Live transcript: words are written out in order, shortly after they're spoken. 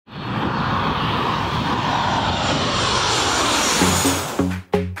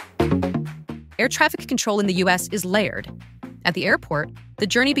Air traffic control in the US is layered. At the airport, the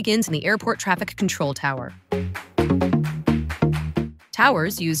journey begins in the Airport Traffic Control Tower.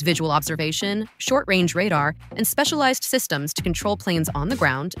 Towers use visual observation, short-range radar, and specialized systems to control planes on the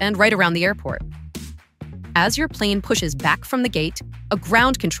ground and right around the airport. As your plane pushes back from the gate, a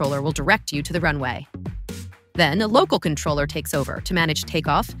ground controller will direct you to the runway. Then a local controller takes over to manage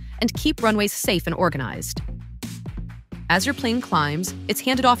takeoff and keep runways safe and organized. As your plane climbs, it's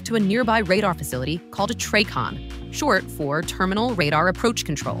handed off to a nearby radar facility called a TRACON, short for Terminal Radar Approach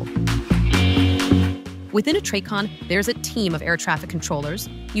Control. Within a TRACON, there's a team of air traffic controllers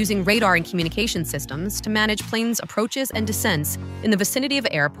using radar and communication systems to manage planes' approaches and descents in the vicinity of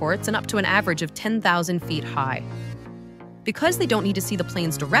airports and up to an average of 10,000 feet high. Because they don't need to see the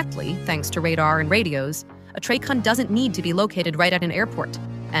planes directly, thanks to radar and radios, a TRACON doesn't need to be located right at an airport,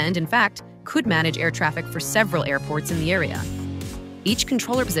 and in fact, could manage air traffic for several airports in the area. Each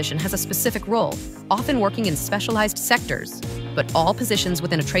controller position has a specific role, often working in specialized sectors, but all positions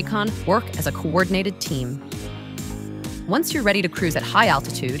within a TRACON work as a coordinated team. Once you're ready to cruise at high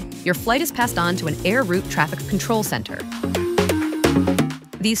altitude, your flight is passed on to an Air Route Traffic Control Center.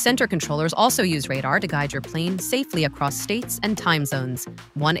 These center controllers also use radar to guide your plane safely across states and time zones,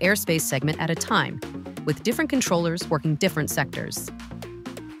 one airspace segment at a time, with different controllers working different sectors.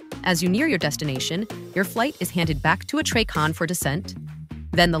 As you near your destination, your flight is handed back to a TRACON for descent,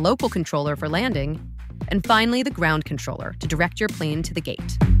 then the local controller for landing, and finally the ground controller to direct your plane to the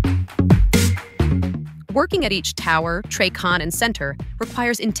gate. Working at each tower, TRACON, and center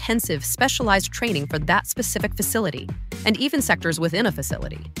requires intensive, specialized training for that specific facility, and even sectors within a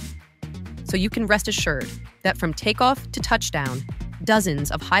facility. So you can rest assured that from takeoff to touchdown,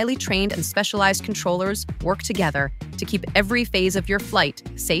 dozens of highly trained and specialized controllers work together to keep every phase of your flight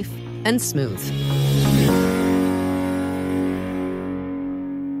safe and smooth.